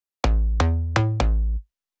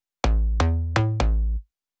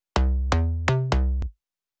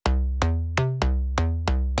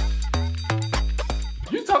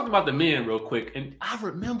about the men real quick. And I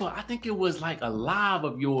remember, I think it was like a live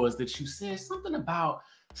of yours that you said something about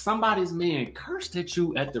somebody's man cursed at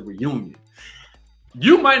you at the reunion.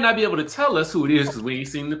 You might not be able to tell us who it is because we ain't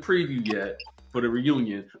seen the preview yet for the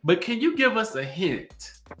reunion. But can you give us a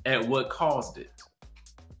hint at what caused it?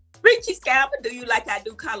 Richie Scalper, do you like I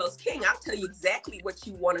do Carlos King? I'll tell you exactly what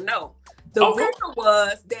you want to know. The rumor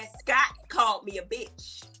was that Scott called me a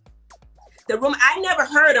bitch. The rumor, I never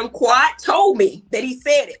heard him. Quad told me that he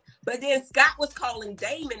said it. But then Scott was calling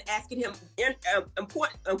Damon, asking him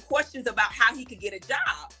important questions about how he could get a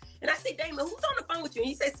job. And I said, Damon, who's on the phone with you? And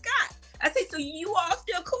he said, Scott. I said, so you all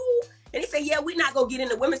still cool? And he said, yeah, we're not going to get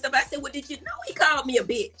into women stuff. I said, well, did you know he called me a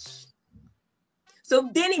bitch? So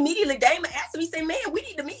then immediately Damon asked him, he said, man, we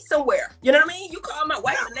need to meet somewhere. You know what I mean? You call my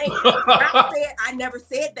wife a name. I said, I never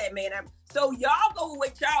said that, man. So y'all go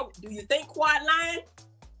with y'all. Do you think Quad lying?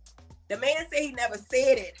 The man said he never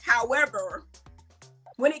said it. However,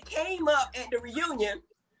 when it came up at the reunion,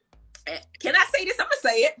 can I say this? I'm going to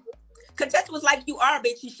say it. Contessa was like, you are a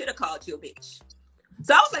bitch. He should have called you a bitch.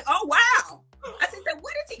 So I was like, oh, wow. I said,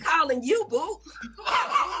 what is he calling you, boo?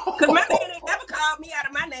 Because my man ain't never called me out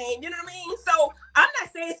of my name. You know what I mean? So I'm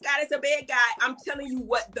not saying Scott is a bad guy. I'm telling you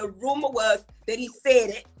what the rumor was that he said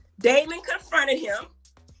it. Damon confronted him.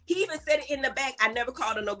 He even said it in the back. I never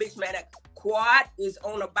called her no bitch, man. Quad is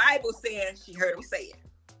on a Bible saying she heard him say it.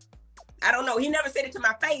 I don't know. He never said it to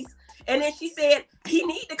my face. And then she said, he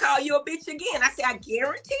need to call you a bitch again. I said, I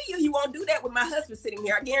guarantee you, he won't do that with my husband sitting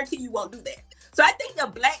here. I guarantee you won't do that. So I think a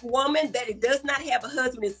black woman that does not have a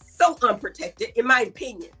husband is so unprotected, in my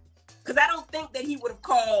opinion. Because I don't think that he would have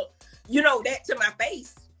called, you know, that to my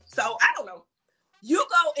face. So I don't know. You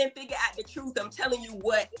go and figure out the truth. I'm telling you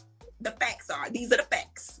what the facts are. These are the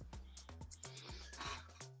facts.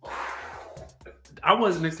 I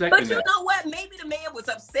wasn't expecting that. But you know what? Maybe the man was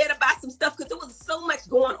upset about some stuff because there was so much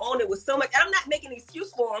going on. It was so much. And I'm not making an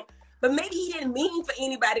excuse for him, but maybe he didn't mean for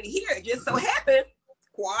anybody to hear it. Just so happened,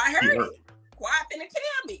 Quad heard it. Quad finna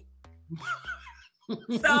tell me.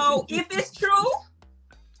 So if it's true,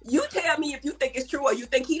 you tell me if you think it's true or you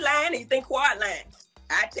think he lying or you think Quad lying.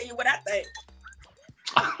 I tell you what I think.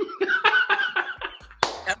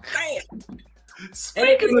 I'm saying. And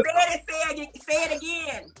if he said it, say it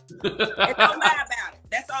again. And don't lie about it.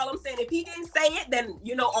 That's all I'm saying. If he didn't say it, then,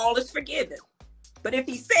 you know, all is forgiven. But if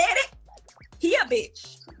he said it, he a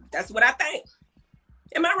bitch. That's what I think.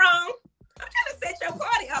 Am I wrong? I'm trying to set your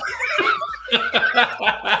party up.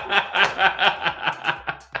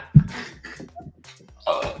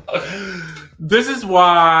 This is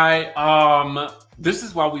why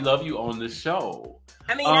we love you on this show.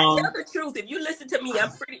 I mean, I tell the truth. If you listen to me,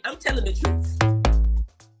 I'm telling the truth.